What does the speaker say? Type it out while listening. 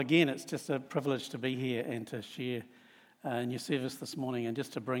Again, it's just a privilege to be here and to share in your service this morning, and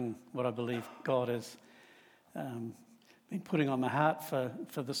just to bring what I believe God has been putting on my heart for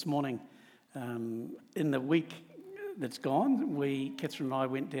this morning. In the week that's gone, Catherine and I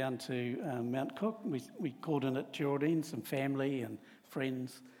went down to Mount Cook. We called in at Geraldine, some family and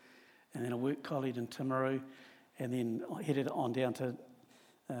friends, and then a work colleague in Timaru, and then headed on down to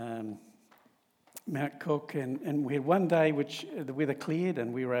Mount Cook, and we had one day which the weather cleared,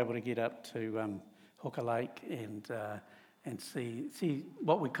 and we were able to get up to Hooker Lake and see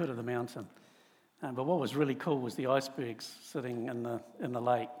what we could of the mountain. But what was really cool was the icebergs sitting in the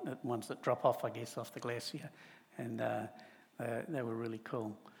lake, the ones that drop off, I guess, off the glacier, and they were really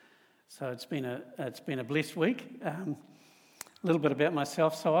cool. So it's been a blessed week. A little bit about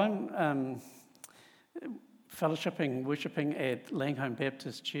myself. So I'm fellowshipping, worshipping at Langholm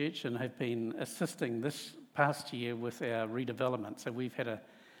Baptist Church, and have been assisting this past year with our redevelopment. So we've had a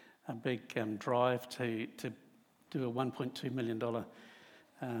big drive to do a $1.2 million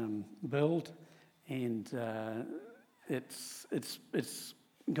build, and it's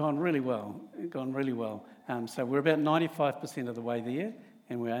gone really well. So we're about 95% of the way there,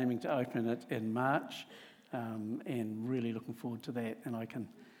 and we're aiming to open it in March, and really looking forward to that. And I can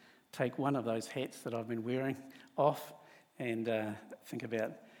take one of those hats that I've been wearing off and think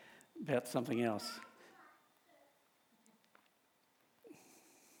about something else.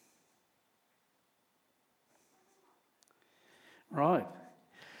 Right.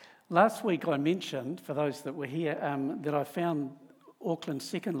 Last week I mentioned, for those that were here, that I found Auckland's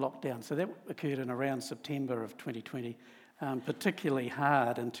second lockdown, so that occurred in around September of 2020, particularly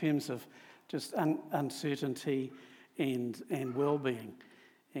hard in terms of just uncertainty and well-being.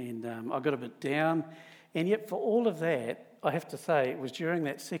 And I got a bit down, and yet for all of that, I have to say, it was during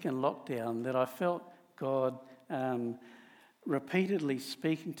that second lockdown that I felt God repeatedly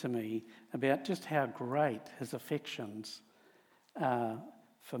speaking to me about just how great His affections are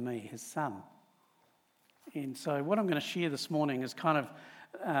for me, His Son. And so what I'm going to share this morning is kind of,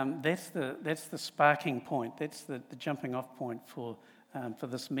 that's the sparking point, that's the jumping off point for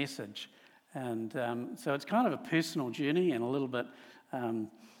this message. And so it's kind of a personal journey and a little bit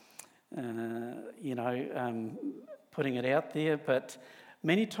putting it out there, but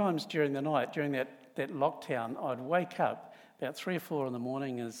many times during the night, during that lockdown, I'd wake up about 3 or 4 in the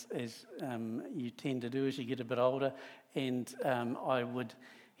morning, as you tend to do as you get a bit older, and I would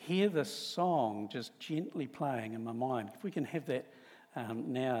hear this song just gently playing in my mind. If we can have that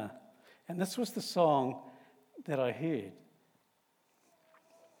now. And this was the song that I heard.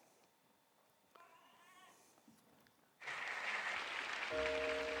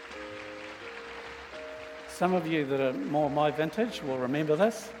 Some of you that are more my vintage will remember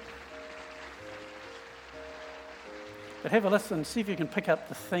this. But have a listen, see if you can pick up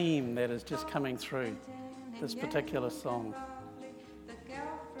the theme that is just coming through this particular song.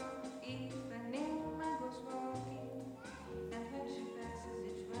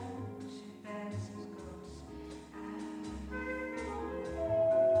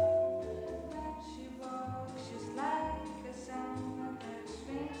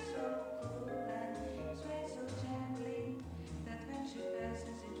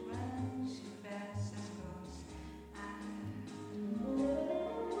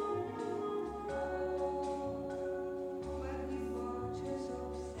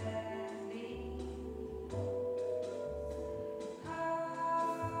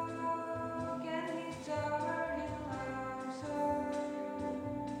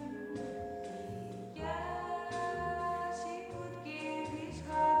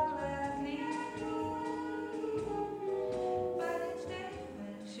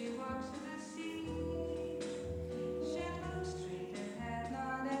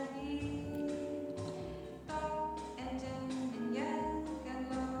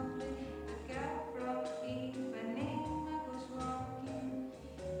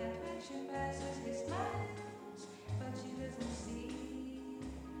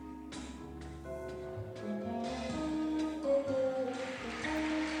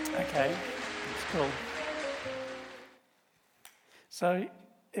 Okay, that's cool. So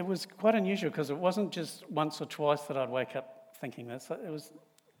it was quite unusual because it wasn't just once or twice that I'd wake up thinking this. It was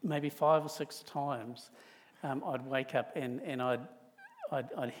maybe 5 or 6 times I'd wake up and I'd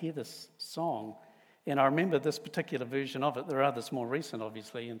hear this song. And I remember this particular version of it. There are others more recent,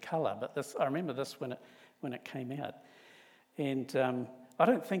 obviously, in colour, but I remember this when it came out. And I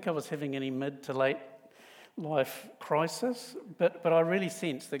don't think I was having any mid to late life crisis, but I really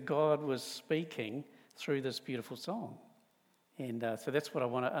sensed that God was speaking through this beautiful song. And so that's what I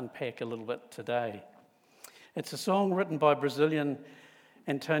want to unpack a little bit today. It's a song written by Brazilian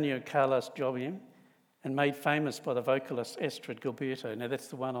Antonio Carlos Jobim, and made famous by the vocalist Astrid Gilberto. Now that's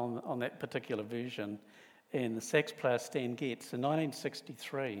the one on that particular version, and the sax player Stan Getz in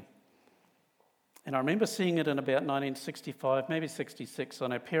 1963. And I remember seeing it in about 1965, maybe 66,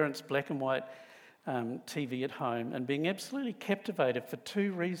 on our parents' black and white TV at home, and being absolutely captivated for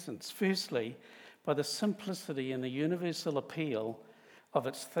two reasons. Firstly, by the simplicity and the universal appeal of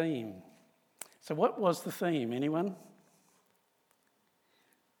its theme. So what was the theme, anyone?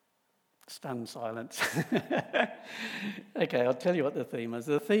 Stunned silence. Okay, I'll tell you what the theme is.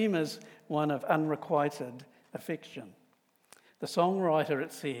 The theme is one of unrequited affection. The songwriter,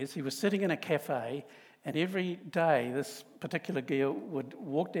 it says, he was sitting in a cafe, and every day this particular girl would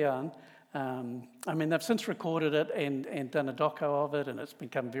walk down. They've since recorded it and done a doco of it, and it's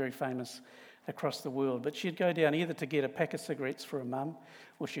become very famous across the world. But she'd go down either to get a pack of cigarettes for her mum,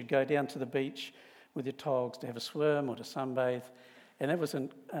 or she'd go down to the beach with her togs to have a swim or to sunbathe. And that was in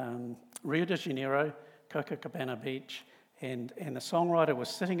Rio de Janeiro, Copacabana Beach. And the songwriter was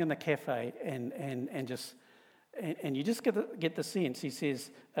sitting in the cafe and you just get the sense, he says,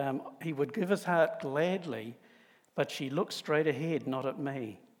 he would give his heart gladly, but she looked straight ahead, not at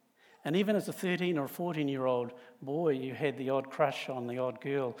me. And even as a 13 or 14-year-old boy, you had the odd crush on the odd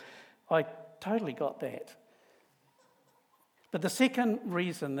girl. I totally got that. But the second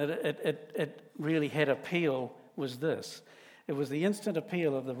reason that it really had appeal was this. It was the instant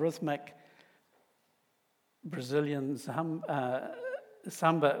appeal of the rhythmic Brazilian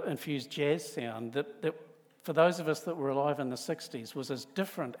samba-infused jazz sound that for those of us that were alive in the 60s was as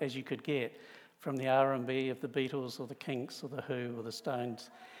different as you could get from the R&B of the Beatles or the Kinks or the Who or the Stones.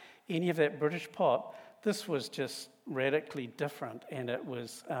 Any of that British pop, this was just radically different, and it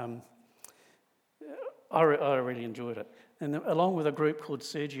was, I really enjoyed it. And along with a group called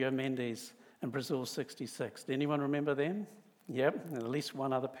Sergio Mendes in Brazil 66. Did anyone remember them? Yep, and at least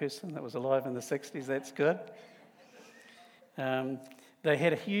one other person that was alive in the 60s, that's good. They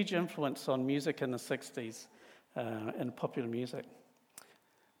had a huge influence on music in the 60s and popular music.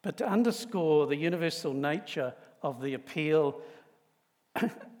 But to underscore the universal nature of the appeal,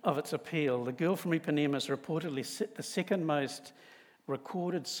 of its appeal, The Girl from Ipanema is reportedly the second most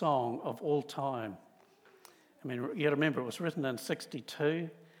recorded song of all time. I mean, you remember it was written in 62,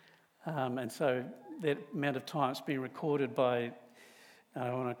 and so that amount of time it's been recorded by, I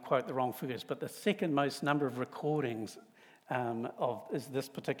don't want to quote the wrong figures, but the second most number of recordings is this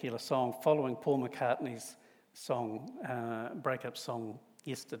particular song, following Paul McCartney's song, breakup song,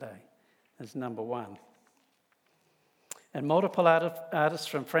 Yesterday, is number one. And multiple artists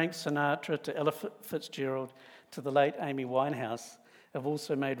from Frank Sinatra to Ella Fitzgerald to the late Amy Winehouse have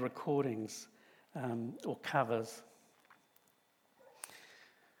also made recordings or covers.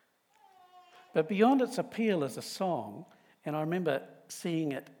 But beyond its appeal as a song, and I remember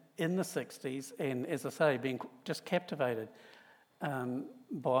seeing it in the 60s and, as I say, being just captivated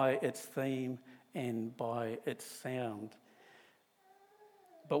by its theme and by its sound.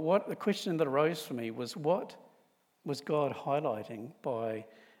 But the question that arose for me was, what was God highlighting by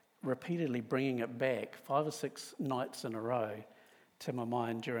repeatedly bringing it back 5 or 6 nights in a row to my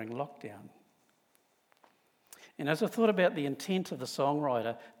mind during lockdown? And as I thought about the intent of the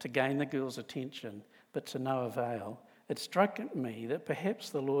songwriter to gain the girl's attention, but to no avail, it struck me that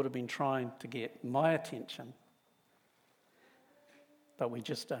perhaps the Lord had been trying to get my attention, but we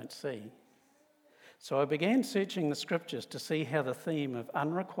just don't see. So I began searching the scriptures to see how the theme of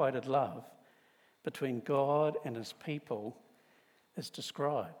unrequited love between God and his people is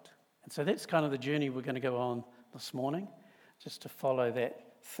described. And so that's kind of the journey we're going to go on this morning, just to follow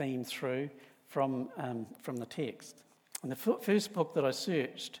that theme through from the text. And the first book that I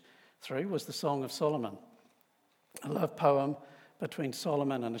searched through was the Song of Solomon, a love poem between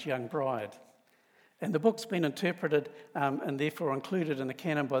Solomon and his young bride. And the book's been interpreted and therefore included in the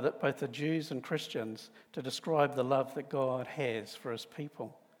canon by both the Jews and Christians to describe the love that God has for his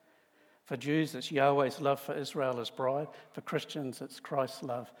people. For Jews, it's Yahweh's love for Israel, his bride. For Christians, it's Christ's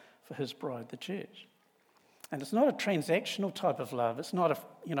love for his bride, the church. And it's not a transactional type of love. It's not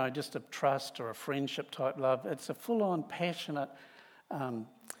just a trust or a friendship type love. It's a full-on, passionate,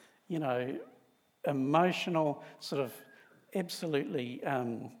 emotional, sort of absolutely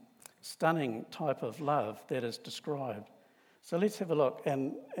stunning type of love that is described. So let's have a look.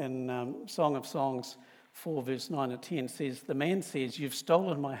 In Song of Songs 4, verse 9 and 10 says, the man says, "You've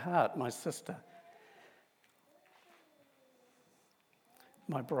stolen my heart, my sister,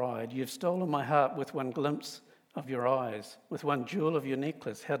 my bride. You've stolen my heart with one glimpse of your eyes, with one jewel of your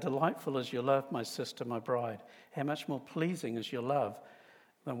necklace. How delightful is your love, my sister, my bride. How much more pleasing is your love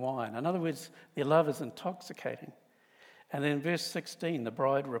than wine." In other words, their love is intoxicating. And then verse 16, the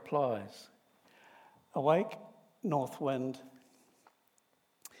bride replies, "Awake, north wind.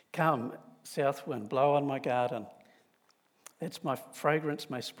 Come, south wind, blow on my garden. That my fragrance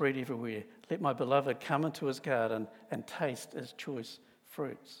may spread everywhere. Let my beloved come into his garden and taste his choice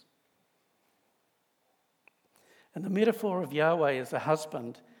fruits." And the metaphor of Yahweh as a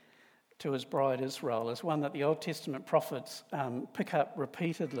husband to his bride Israel is one that the Old Testament prophets pick up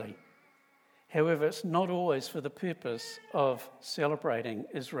repeatedly. However, it's not always for the purpose of celebrating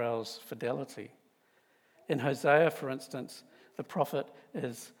Israel's fidelity. In Hosea, for instance, the prophet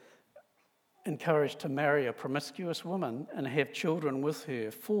is encouraged to marry a promiscuous woman and have children with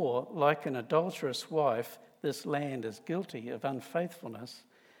her, for, like an adulterous wife, this land is guilty of unfaithfulness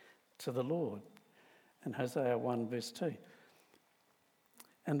to the Lord. In Hosea 1 verse 2.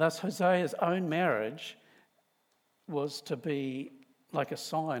 And thus Hosea's own marriage was to be like a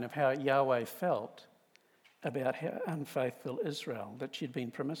sign of how Yahweh felt about how unfaithful Israel, that she'd been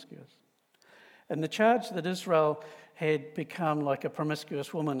promiscuous. And the charge that Israel had become like a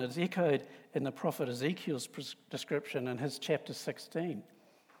promiscuous woman is echoed in the prophet Ezekiel's description in his chapter 16.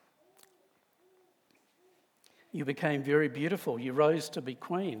 "You became very beautiful. You rose to be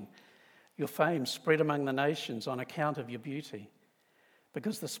queen. Your fame spread among the nations on account of your beauty,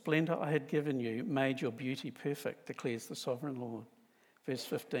 because the splendor I had given you made your beauty perfect, declares the sovereign Lord." Verse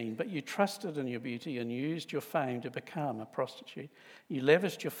 15, "But you trusted in your beauty and used your fame to become a prostitute. You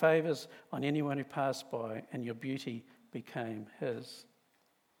lavished your favors on anyone who passed by, and your beauty became his."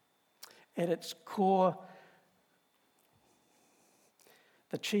 At its core,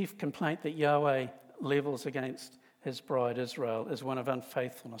 the chief complaint that Yahweh levels against his bride Israel is one of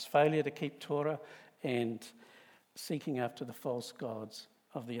unfaithfulness, failure to keep Torah, and seeking after the false gods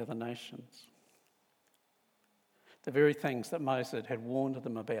of the other nations. The very things that Moses had warned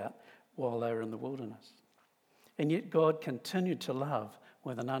them about while they were in the wilderness. And yet God continued to love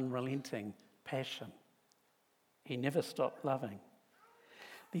with an unrelenting passion. He never stopped loving.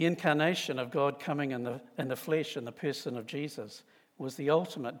 The incarnation of God coming in the flesh in the person of Jesus was the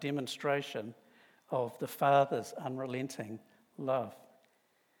ultimate demonstration of the Father's unrelenting love.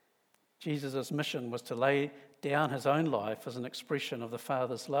 Jesus' mission was to lay down his own life as an expression of the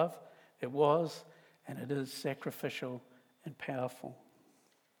Father's love. It was, and it is, sacrificial and powerful.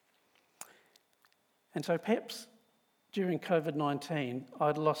 And so perhaps during COVID-19,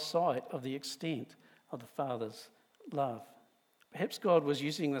 I'd lost sight of the extent of the Father's love. Perhaps God was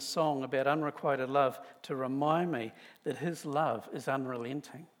using this song about unrequited love to remind me that his love is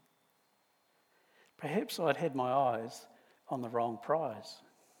unrelenting. Perhaps I'd had my eyes on the wrong prize.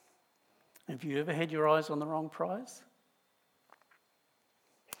 Have you ever had your eyes on the wrong prize?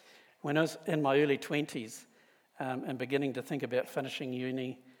 When I was in my early 20s and beginning to think about finishing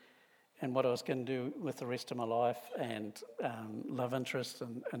uni and what I was going to do with the rest of my life and love interests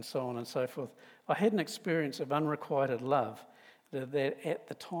and so on and so forth, I had an experience of unrequited love that at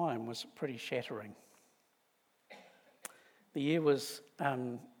the time was pretty shattering. The year was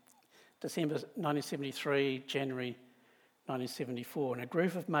December 1973, January 1974, and a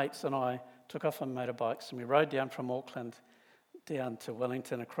group of mates and I took off on motorbikes and we rode down from Auckland down to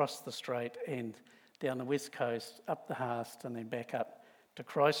Wellington, across the strait and down the west coast, up the Haast and then back up to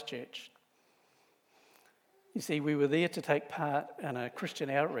Christchurch. You see, we were there to take part in a Christian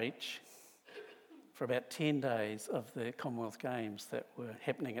outreach for about 10 days of the Commonwealth Games that were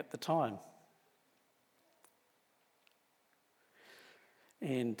happening at the time.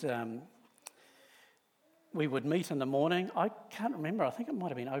 And we would meet in the morning. I can't remember, I think it might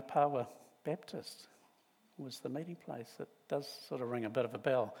have been Opawa Baptist was the meeting place. It does sort of ring a bit of a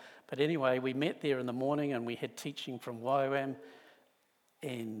bell. But anyway, we met there in the morning and we had teaching from YWAM,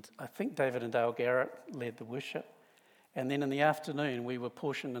 and I think David and Dale Garrett led the worship. And then in the afternoon, we were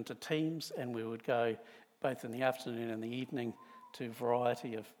portioned into teams and we would go both in the afternoon and the evening to a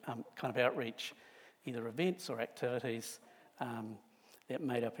variety of kind of outreach, either events or activities that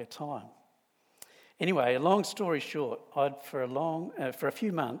made up our time. Anyway, a long story short, I'd for a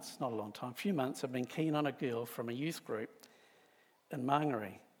few months, not a long time, a few months, I'd been keen on a girl from a youth group in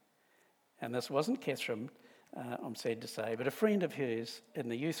Mangere. And this wasn't Catherine, I'm sad to say, but a friend of hers in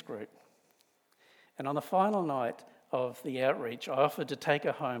the youth group. And on the final night of the outreach, I offered to take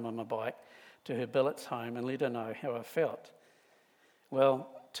her home on my bike to her billets home and let her know how I felt. Well,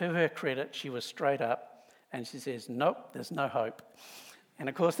 to her credit, she was straight up and she says, "Nope, there's no hope." And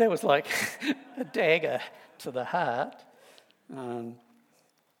of course, that was like a dagger to the heart.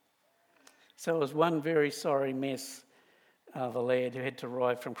 So it was one very sorry mess of a lad who had to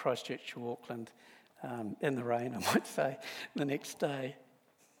ride from Christchurch to Auckland in the rain, I might say, the next day.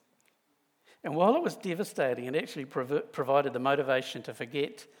 And while it was devastating, it actually provided the motivation to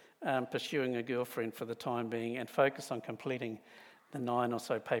forget pursuing a girlfriend for the time being and focus on completing the 9 or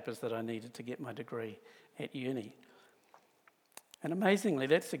so papers that I needed to get my degree at uni. And amazingly,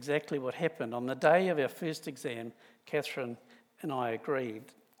 that's exactly what happened. On the day of our first exam, Catherine and I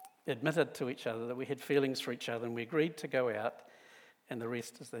admitted to each other that we had feelings for each other, and we agreed to go out, and the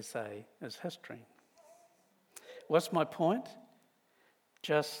rest, as they say, is history. What's my point?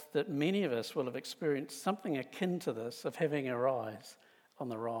 Just that many of us will have experienced something akin to this, of having our eyes on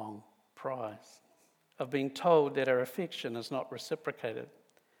the wrong prize, of being told that our affection is not reciprocated.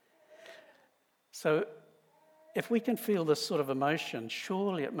 So if we can feel this sort of emotion,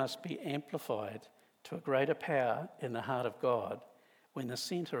 surely it must be amplified to a greater power in the heart of God when the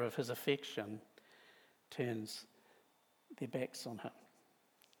centre of his affection turns their backs on him.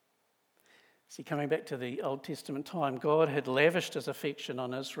 See, coming back to the Old Testament time, God had lavished his affection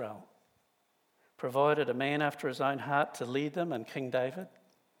on Israel, provided a man after his own heart to lead them in King David,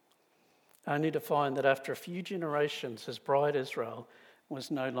 only to find that after a few generations, his bride Israel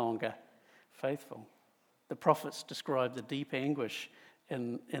was no longer faithful. The prophets describe the deep anguish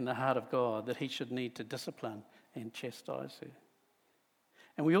in the heart of God that he should need to discipline and chastise her.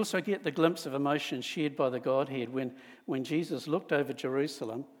 And we also get the glimpse of emotion shared by the Godhead when Jesus looked over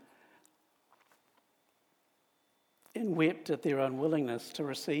Jerusalem and wept at their unwillingness to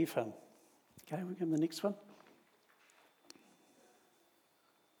receive him. Okay, we'll go to the next one.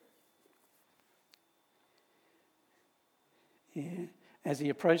 Yeah. As he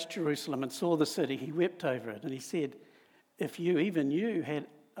approached Jerusalem and saw the city, he wept over it, and he said, if you, even you, had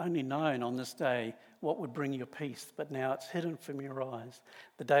only known on this day what would bring you peace, but now it's hidden from your eyes.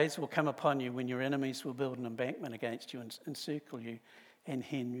 The days will come upon you when your enemies will build an embankment against you and encircle you and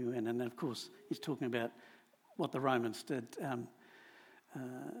hem you in. And then, of course, he's talking about what the Romans did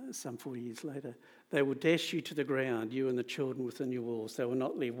some 40 years later. They will dash you to the ground, you and the children within your walls. They will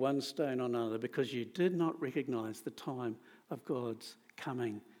not leave one stone on another, because you did not recognize the time of God's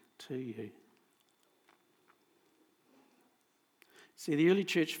coming to you. See, the early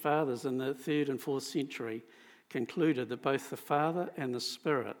church fathers in the 3rd and 4th century concluded that both the Father and the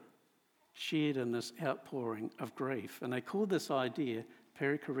Spirit shared in this outpouring of grief, and they called this idea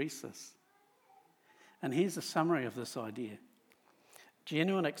perichoresis. And here's a summary of this idea.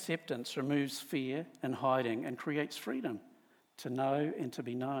 Genuine acceptance removes fear and hiding and creates freedom to know and to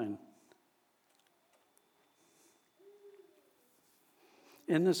be known.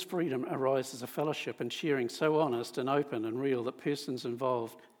 In this freedom arises a fellowship and sharing so honest and open and real that persons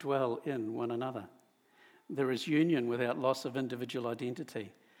involved dwell in one another. There is union without loss of individual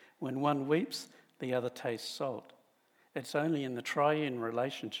identity. When one weeps, the other tastes salt. It's only in the triune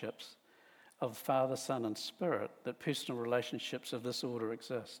relationships of Father, Son, and Spirit that personal relationships of this order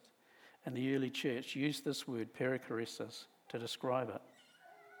exist. And the early church used this word perichoresis to describe it.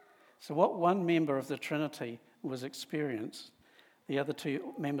 So what one member of the Trinity was experienced, the other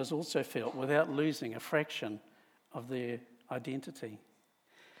two members also felt, without losing a fraction of their identity.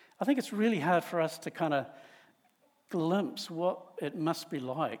 I think it's really hard for us to kind of glimpse what it must be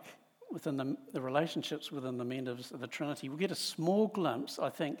like within the relationships within the members of the Trinity. We get a small glimpse, I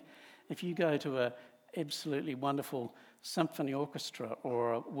think, if you go to an absolutely wonderful symphony orchestra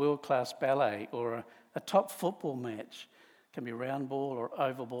or a world-class ballet or a top football match. It can be round ball or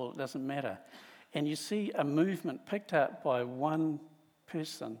oval ball, it doesn't matter. And you see a movement picked up by one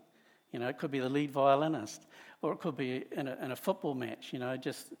person. You know, it could be the lead violinist, or it could be in a football match, you know,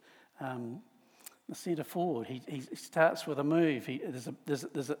 just the centre forward. He starts with a move.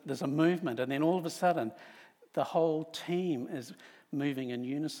 There's a movement, and then all of a sudden, the whole team is moving in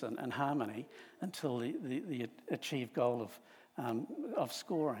unison and harmony until the achieved goal of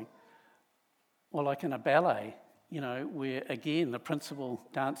scoring. Or like in a ballet, you know, where again the principal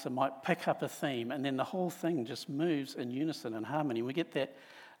dancer might pick up a theme and then the whole thing just moves in unison and harmony. We get that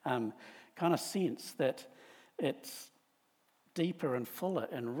kind of sense that it's deeper and fuller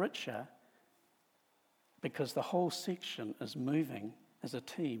and richer because the whole section is moving as a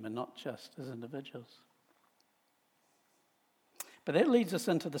team and not just as individuals. But that leads us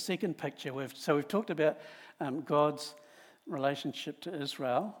into the second picture. We've talked about God's relationship to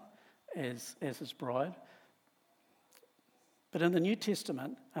Israel as his bride. But in the New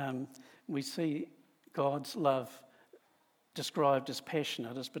Testament, we see God's love described as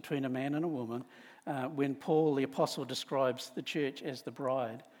passionate, as between a man and a woman, when Paul the apostle describes the church as the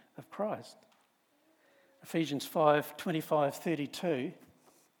bride of Christ. Ephesians 5:25-32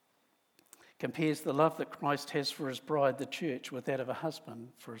 compares the love that Christ has for his bride, the church, with that of a husband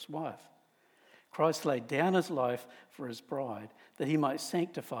for his wife. Christ laid down his life for his bride, that he might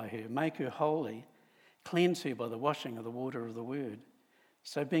sanctify her, make her holy, cleanse her by the washing of the water of the word.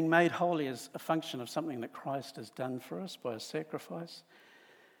 So being made holy is a function of something that Christ has done for us by his sacrifice.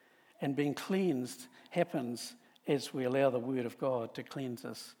 And being cleansed happens as we allow the word of God to cleanse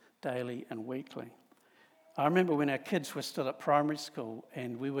us daily and weekly. I remember when our kids were still at primary school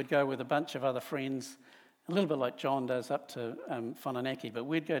and we would go with a bunch of other friends, a little bit like John does, up to Whananaki, but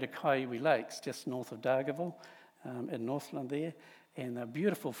we'd go to Kaiwi Lakes, just north of Dargaville, in Northland there, and they're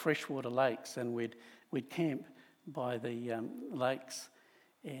beautiful freshwater lakes, and we'd camp by the lakes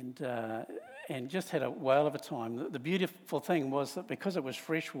and just had a whale of a time. The beautiful thing was that because it was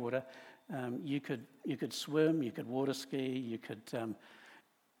freshwater, you could swim, you could water ski, you could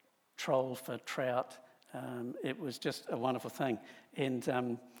troll for trout. It was just a wonderful thing.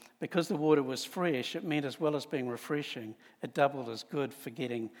 And because the water was fresh, it meant as well as being refreshing, it doubled as good for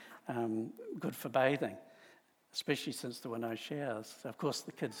good for bathing, especially since there were no showers. So of course,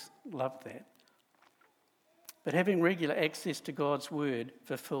 the kids loved that. But having regular access to God's word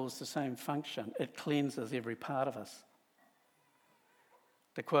fulfills the same function. It cleanses every part of us.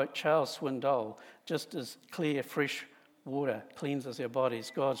 To quote Charles Swindoll, just as clear, fresh water cleanses our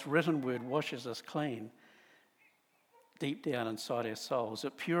bodies, God's written word washes us clean deep down inside our souls.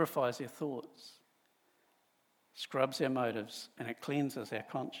 It purifies our thoughts, scrubs our motives, and it cleanses our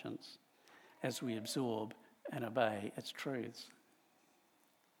conscience as we absorb and obey its truths.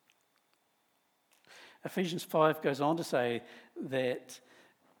 Ephesians 5 goes on to say that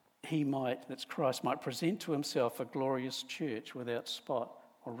Christ might present to himself a glorious church without spot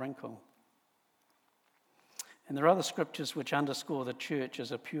or wrinkle. And there are other scriptures which underscore the church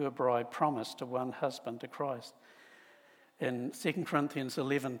as a pure bride promised to one husband, to Christ. In 2 Corinthians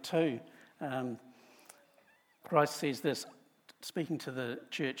 11:2, Christ says this, speaking to the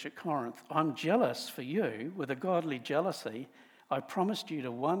church at Corinth, "I'm jealous for you with a godly jealousy. I promised you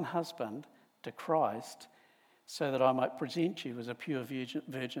to one husband, to Christ, so that I might present you as a pure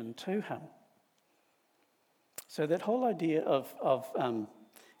virgin to him." So that whole idea of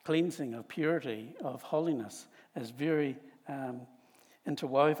cleansing, of purity, of holiness is very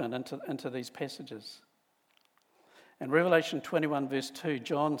interwoven into these passages. In Revelation 21 verse 2,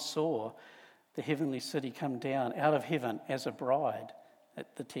 John saw the heavenly city come down out of heaven as a bride,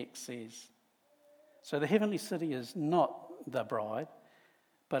 the text says. So the heavenly city is not the bride,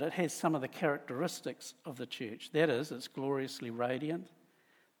 but it has some of the characteristics of the church. That is, it's gloriously radiant.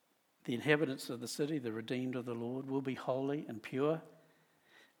 The inhabitants of the city, the redeemed of the Lord, will be holy and pure,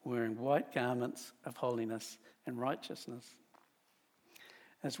 wearing white garments of holiness and righteousness.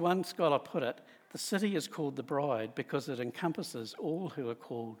 As one scholar put it, the city is called the bride because it encompasses all who are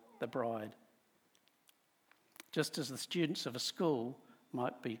called the bride. Just as the students of a school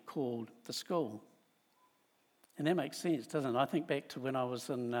might be called the school. And that makes sense, doesn't it? I think back to when I was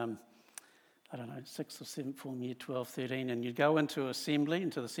in, 6th or 7th form, year 12, 13, and you'd go into the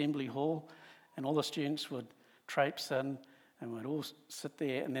assembly hall, and all the students would traipse in, and we'd all sit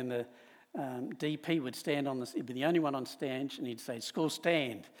there, and then the DP would stand he'd be the only one on stage, and he'd say, "School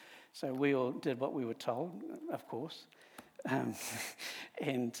stand." So we all did what we were told, of course.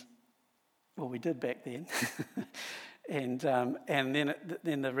 We did back then. And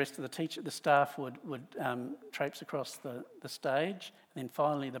then the rest of the staff would traipse across the stage. And then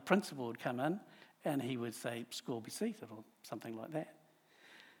finally the principal would come in and he would say, "School, be seated," or something like that.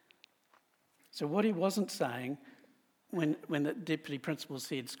 So what he wasn't saying when the deputy principal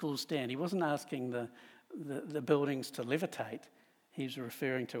said, "School, stand," he wasn't asking the buildings to levitate. He was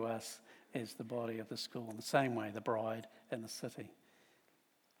referring to us as the body of the school, in the same way the bride and the city.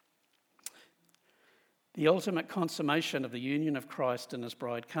 The ultimate consummation of the union of Christ and his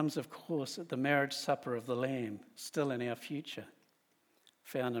bride comes, of course, at the marriage supper of the Lamb, still in our future,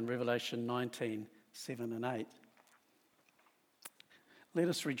 found in Revelation 19, 7 and 8. Let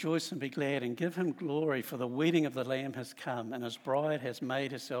us rejoice and be glad and give him glory, for the wedding of the Lamb has come, and his bride has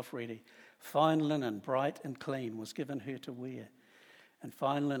made herself ready. Fine linen, bright and clean, was given her to wear. And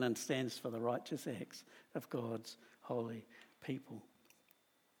fine linen stands for the righteous acts of God's holy people.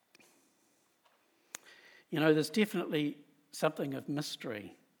 You know, there's definitely something of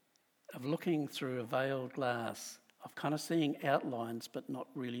mystery, of looking through a veiled glass, of kind of seeing outlines but not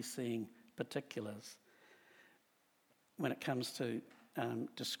really seeing particulars when it comes to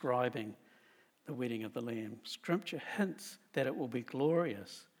describing the wedding of the Lamb. Scripture hints that it will be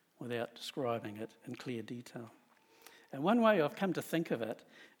glorious without describing it in clear detail. And one way I've come to think of it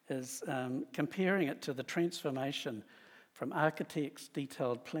is comparing it to the transformation from architects'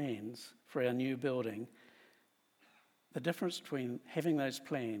 detailed plans for our new building the difference between having those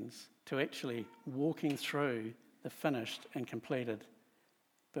plans to actually walking through the finished and completed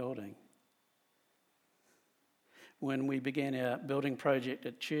building. When we began our building project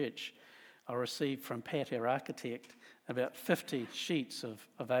at church, I received from Pat, our architect, about 50 sheets of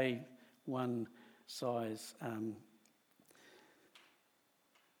A1 size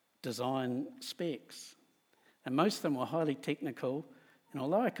design specs. And most of them were highly technical, and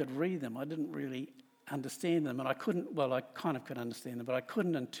although I could read them, I didn't really understand them, and I kind of could understand them, but I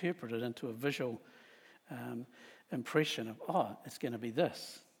couldn't interpret it into a visual impression of, it's going to be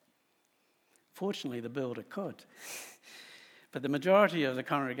this. Fortunately, the builder could. But the majority of the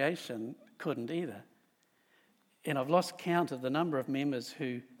congregation couldn't either. And I've lost count of the number of members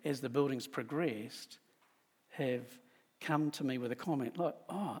who, as the building's progressed, have come to me with a comment like,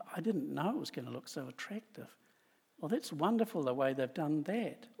 I didn't know it was going to look so attractive. Well, that's wonderful the way they've done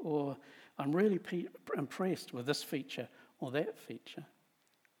that. Or I'm really impressed with this feature or that feature.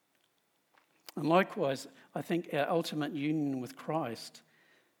 And likewise, I think our ultimate union with Christ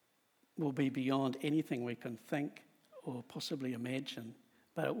will be beyond anything we can think or possibly imagine,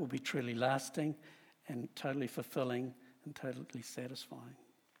 but it will be truly lasting and totally fulfilling and totally satisfying.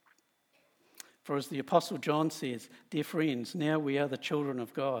 For as the Apostle John says, dear friends, now we are the children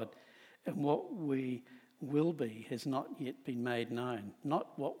of God, and what we will be has not yet been made known.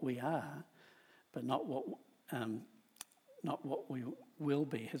 Not what we are, but not what we will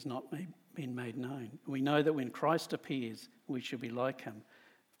be has not been made known. We know that when Christ appears, we shall be like him,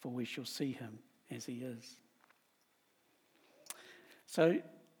 for we shall see him as he is. So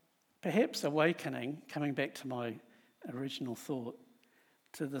perhaps awakening, coming back to my original thought,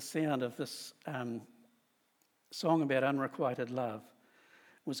 to the sound of this song about unrequited love,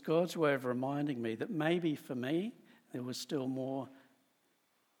 was God's way of reminding me that maybe for me there was still more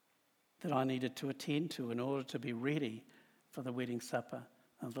that I needed to attend to in order to be ready for the wedding supper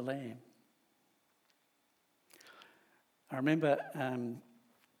of the Lamb. I remember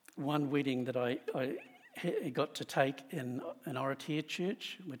one wedding that I got to take in an Oratia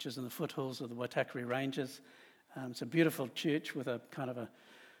church, which is in the foothills of the Waitakere Ranges. It's a beautiful church with a kind of a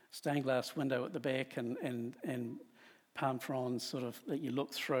stained glass window at the back and palm fronds sort of that you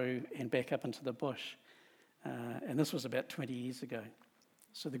look through and back up into the bush. And this was about 20 years ago.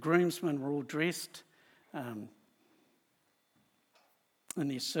 So the groomsmen were all dressed in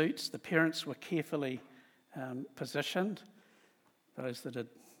their suits. The parents were carefully positioned, those that had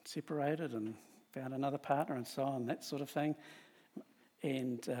separated and found another partner and so on, that sort of thing.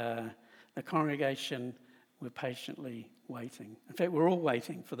 And the congregation were patiently waiting. In fact, we're all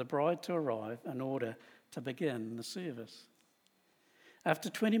waiting for the bride to arrive in order to begin the service. After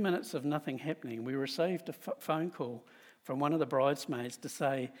 20 minutes of nothing happening, we received a phone call from one of the bridesmaids to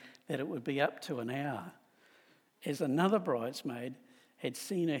say that it would be up to an hour, as another bridesmaid had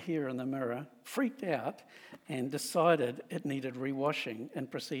seen her hair in the mirror, freaked out, and decided it needed rewashing and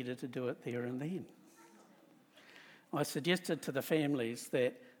proceeded to do it there and then. I suggested to the families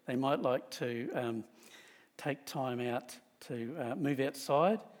that they might like to take time out to move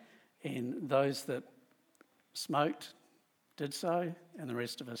outside, and those that smoked did so, and the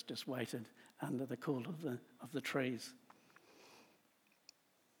rest of us just waited under the cool of the trees.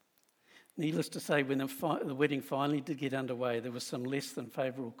 Needless to say, when the wedding finally did get underway, there were some less than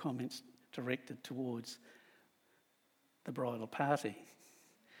favourable comments directed towards the bridal party.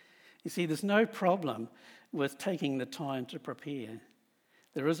 You see, there's no problem with taking the time to prepare.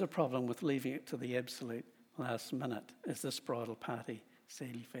 There is a problem with leaving it to the absolute last minute, as this bridal party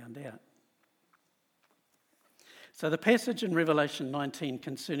sadly found out. So the passage in Revelation 19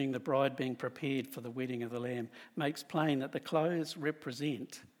 concerning the bride being prepared for the wedding of the Lamb makes plain that the clothes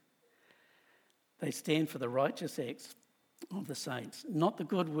they stand for the righteous acts of the saints, not the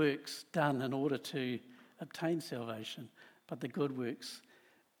good works done in order to obtain salvation, but the good works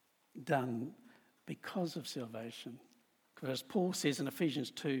done because of salvation. Because as Paul says in Ephesians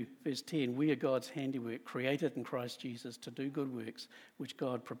 2, verse 10, we are God's handiwork, created in Christ Jesus to do good works, which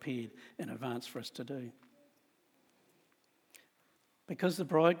God prepared in advance for us to do. Because the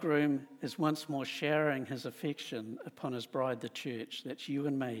bridegroom is once more showering his affection upon his bride, the church, that's you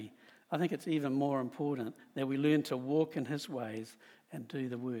and me, I think it's even more important that we learn to walk in his ways and do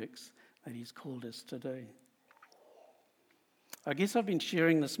the works that he's called us to do. I guess I've been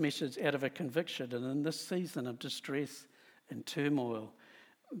sharing this message out of a conviction, and in this season of distress and turmoil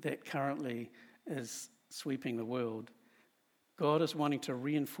that currently is sweeping the world, God is wanting to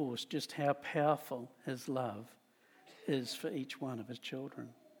reinforce just how powerful his love is for each one of his children.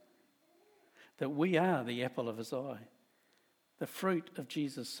 That we are the apple of his eye, the fruit of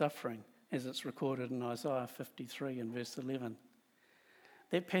Jesus' suffering as it's recorded in Isaiah 53 and verse 11.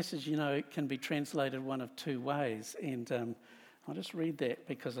 That passage, can be translated one of two ways, and I'll just read that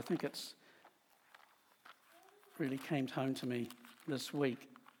because I think it's really came home to me this week.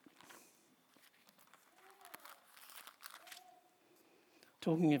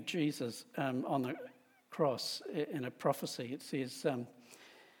 Talking of Jesus on the cross in a prophecy, it says,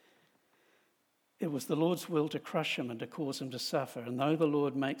 it was the Lord's will to crush him and to cause him to suffer. And though the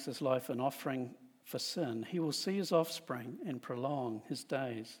Lord makes his life an offering for sin, he will see his offspring and prolong his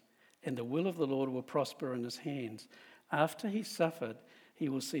days. And the will of the Lord will prosper in his hands. After he's suffered, he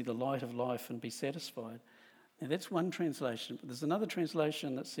will see the light of life and be satisfied. Now that's one translation. But there's another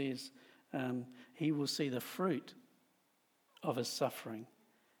translation that says he will see the fruit of his suffering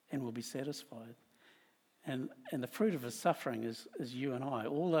and will be satisfied. And the fruit of his suffering is you and I.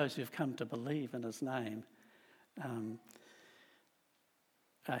 All those who've come to believe in his name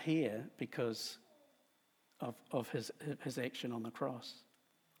are here because of his action on the cross.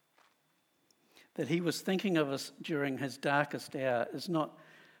 That he was thinking of us during his darkest hour is not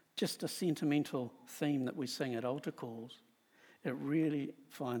just a sentimental theme that we sing at altar calls. It really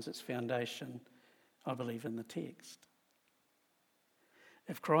finds its foundation, I believe, in the text.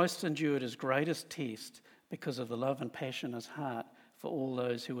 If Christ endured his greatest test because of the love and passion in his heart for all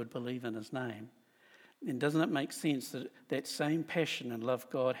those who would believe in his name, then doesn't it make sense that that same passion and love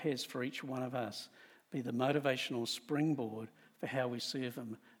God has for each one of us be the motivational springboard for how we serve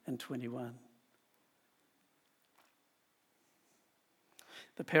him in 21?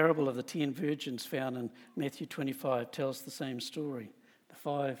 The parable of the 10 virgins found in Matthew 25 tells the same story. The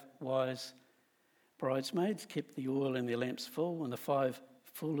 5 wise bridesmaids kept the oil in their lamps full, and the 5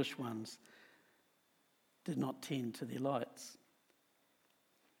 foolish ones did not tend to their lights.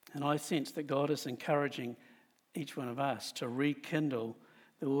 And I sense that God is encouraging each one of us to rekindle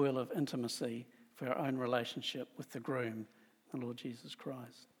the oil of intimacy for our own relationship with the groom, the Lord Jesus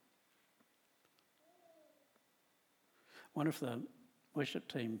Christ. I wonder if the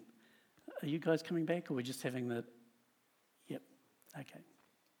worship team, are you guys coming back, or are we just having the... Yep, okay.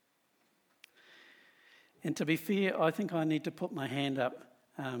 And to be fair, I think I need to put my hand up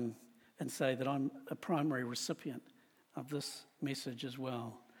and say that I'm a primary recipient of this message as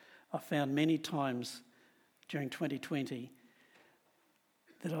well. I found many times during 2020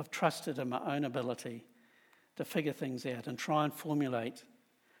 that I've trusted in my own ability to figure things out and try and formulate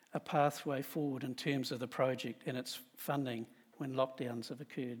a pathway forward in terms of the project and its funding when lockdowns have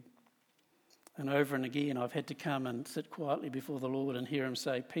occurred. And over and again, I've had to come and sit quietly before the Lord and hear him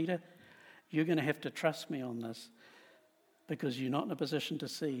say, Peter, you're going to have to trust me on this because you're not in a position to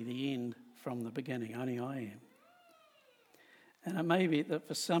see the end from the beginning. Only I am. And it may be that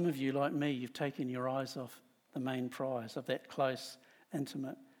for some of you, like me, you've taken your eyes off the main prize of that close,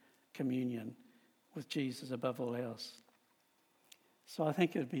 intimate communion with Jesus above all else. So I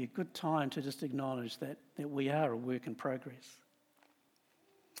think it would be a good time to just acknowledge that we are a work in progress.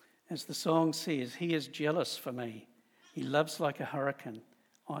 As the song says, he is jealous for me. He loves like a hurricane.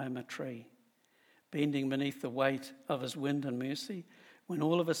 I am a tree, bending beneath the weight of his wind and mercy, when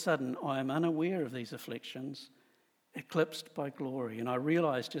all of a sudden I am unaware of these afflictions, eclipsed by glory, and I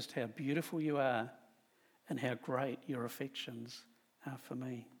realise just how beautiful you are and how great your affections are for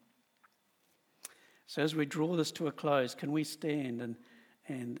me. So as we draw this to a close, can we stand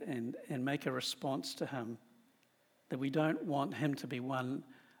and make a response to him, that we don't want him to be one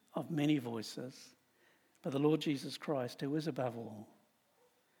of many voices, but the Lord Jesus Christ, who is above all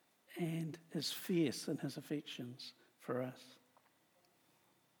and is fierce in his affections for us.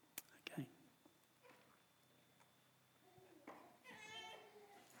 Okay.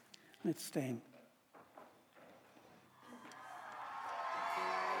 Let's stand.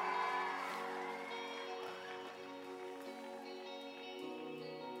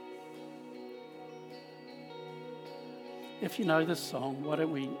 If you know this song, why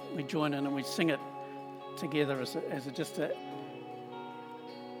don't we join in and we sing it together as just a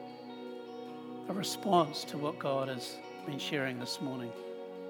response to what God has been sharing this morning.